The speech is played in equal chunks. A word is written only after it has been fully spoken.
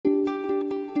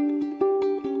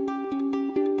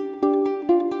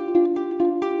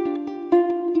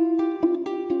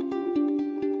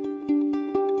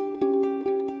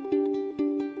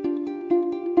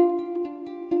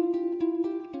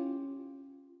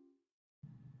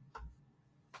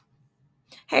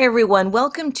Hey everyone,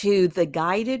 welcome to the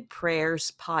Guided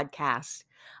Prayers podcast.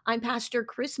 I'm Pastor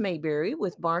Chris Mayberry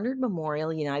with Barnard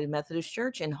Memorial United Methodist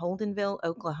Church in Holdenville,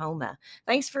 Oklahoma.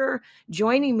 Thanks for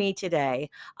joining me today.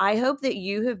 I hope that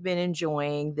you have been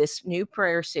enjoying this new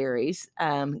prayer series,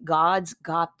 God's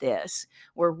Got This,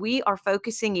 where we are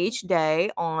focusing each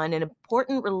day on an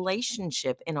important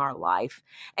relationship in our life.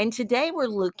 And today we're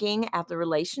looking at the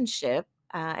relationship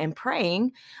and praying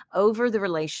over the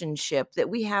relationship that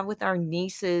we have with our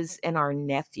nieces and our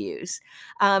nephews.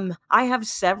 I have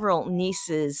several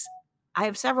nieces. I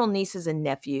have several nieces and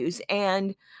nephews,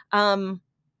 and now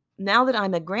that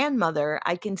I'm a grandmother,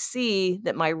 I can see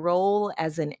that my role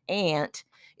as an aunt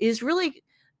is really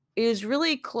is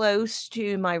really close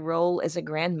to my role as a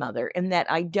grandmother, in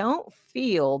that I don't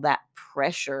feel that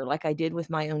pressure like I did with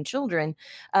my own children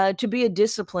to be a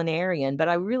disciplinarian, but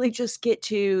I really just get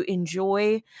to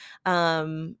enjoy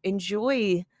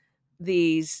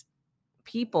these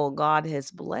people God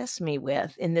has blessed me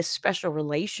with in this special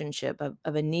relationship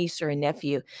of a niece or a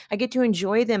nephew. I get to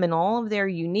enjoy them in all of their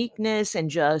uniqueness and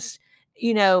just,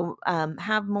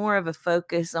 have more of a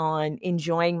focus on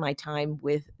enjoying my time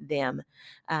with them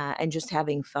and just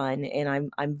having fun.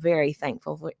 And I'm very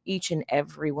thankful for each and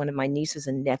every one of my nieces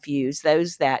and nephews,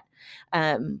 those that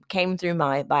came through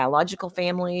my biological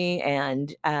family,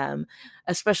 and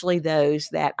especially those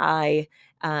that I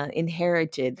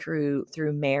inherited through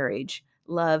marriage.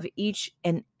 Love each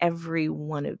and every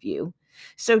one of you.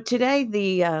 So today,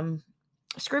 the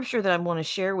scripture that I want to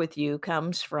share with you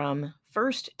comes from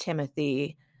First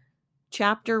Timothy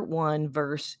chapter 1,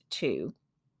 verse 2.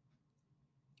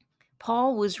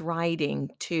 Paul was writing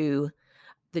to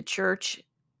the church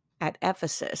at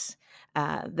Ephesus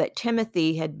that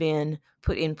Timothy had been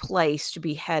put in place to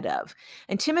be head of.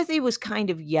 And Timothy was kind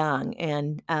of young,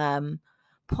 and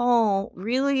Paul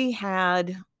really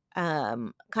had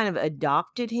kind of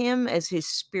adopted him as his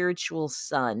spiritual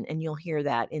son, and you'll hear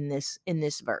that in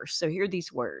this verse. So hear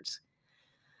these words: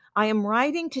 I am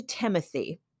writing to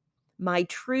Timothy, my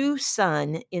true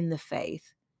son in the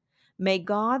faith. May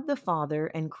God the Father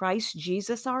and Christ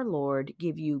Jesus our Lord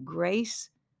give you grace,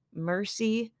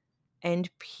 mercy, and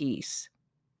peace.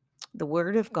 The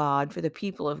word of God for the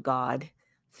people of God.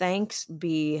 Thanks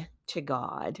be to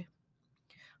God.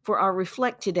 For our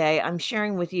Reflect today, I'm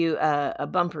sharing with you a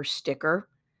bumper sticker,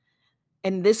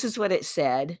 and this is what it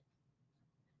said: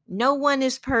 No one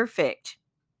is perfect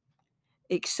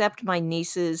except my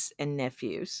nieces and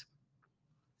nephews.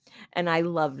 And I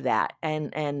love that.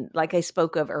 And like I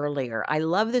spoke of earlier, I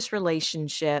love this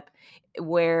relationship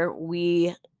where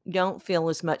we don't feel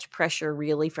as much pressure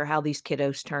really for how these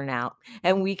kiddos turn out,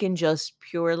 and we can just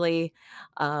purely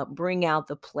bring out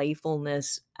the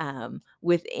playfulness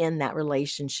within that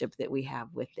relationship that we have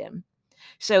with them.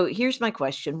 So here's my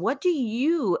question: what do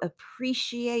you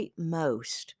appreciate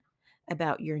most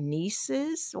about your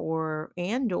nieces or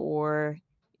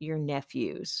your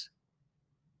nephews?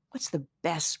 What's the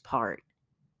best part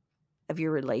of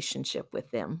your relationship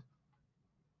with them?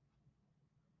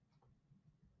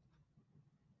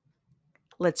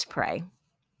 Let's pray.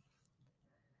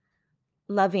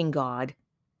 Loving God,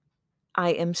 I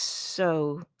am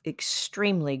so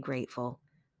extremely grateful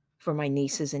for my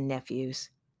nieces and nephews.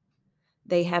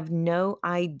 They have no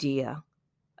idea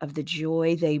of the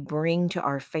joy they bring to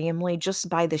our family just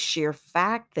by the sheer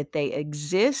fact that they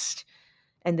exist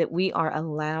and that we are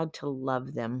allowed to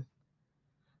love them.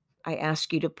 I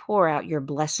ask you to pour out your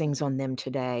blessings on them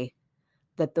today,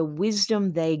 that the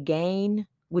wisdom they gain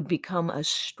would become a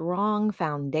strong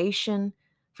foundation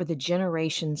for the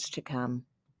generations to come.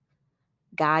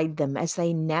 Guide them as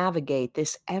they navigate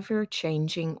this ever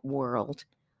changing world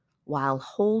while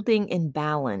holding in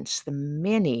balance the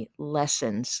many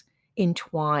lessons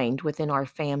entwined within our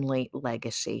family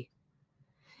legacy.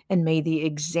 And may the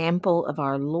example of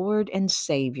our Lord and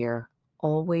Savior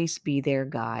always be their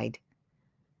guide,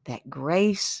 that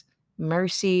grace,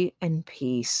 mercy, and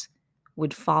peace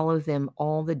would follow them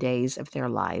all the days of their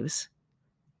lives.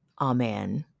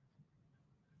 Amen.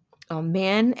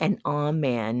 Amen and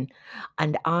amen.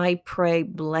 And I pray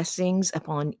blessings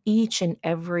upon each and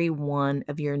every one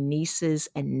of your nieces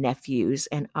and nephews.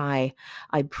 And I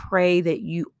pray that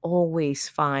you always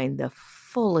find the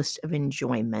fullest of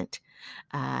enjoyment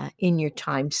in your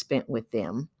time spent with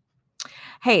them.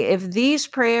 Hey, if these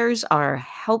prayers are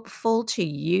helpful to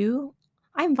you,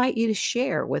 I invite you to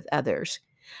share with others.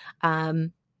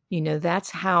 Um,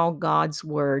 that's how God's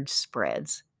word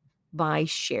spreads, by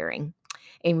sharing.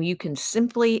 And you can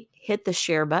simply hit the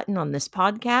share button on this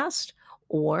podcast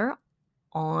or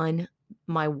on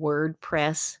my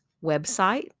WordPress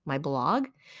website, my blog,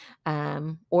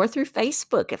 or through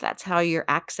Facebook, if that's how you're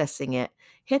accessing it.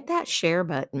 Hit that share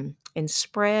button and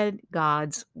spread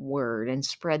God's word and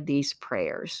spread these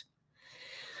prayers.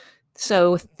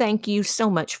 So, thank you so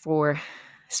much for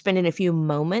spending a few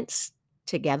moments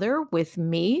together with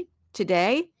me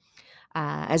today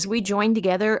as we join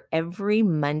together every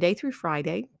Monday through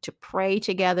Friday to pray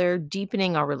together,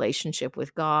 deepening our relationship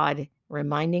with God,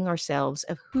 reminding ourselves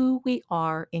of who we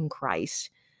are in Christ.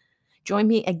 Join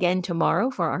me again tomorrow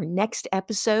for our next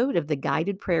episode of the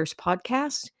Guided Prayers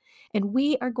podcast, and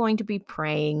we are going to be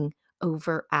praying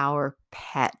over our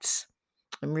pets.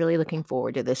 I'm really looking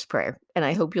forward to this prayer, and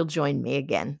I hope you'll join me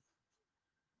again.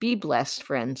 Be blessed,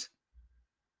 friends.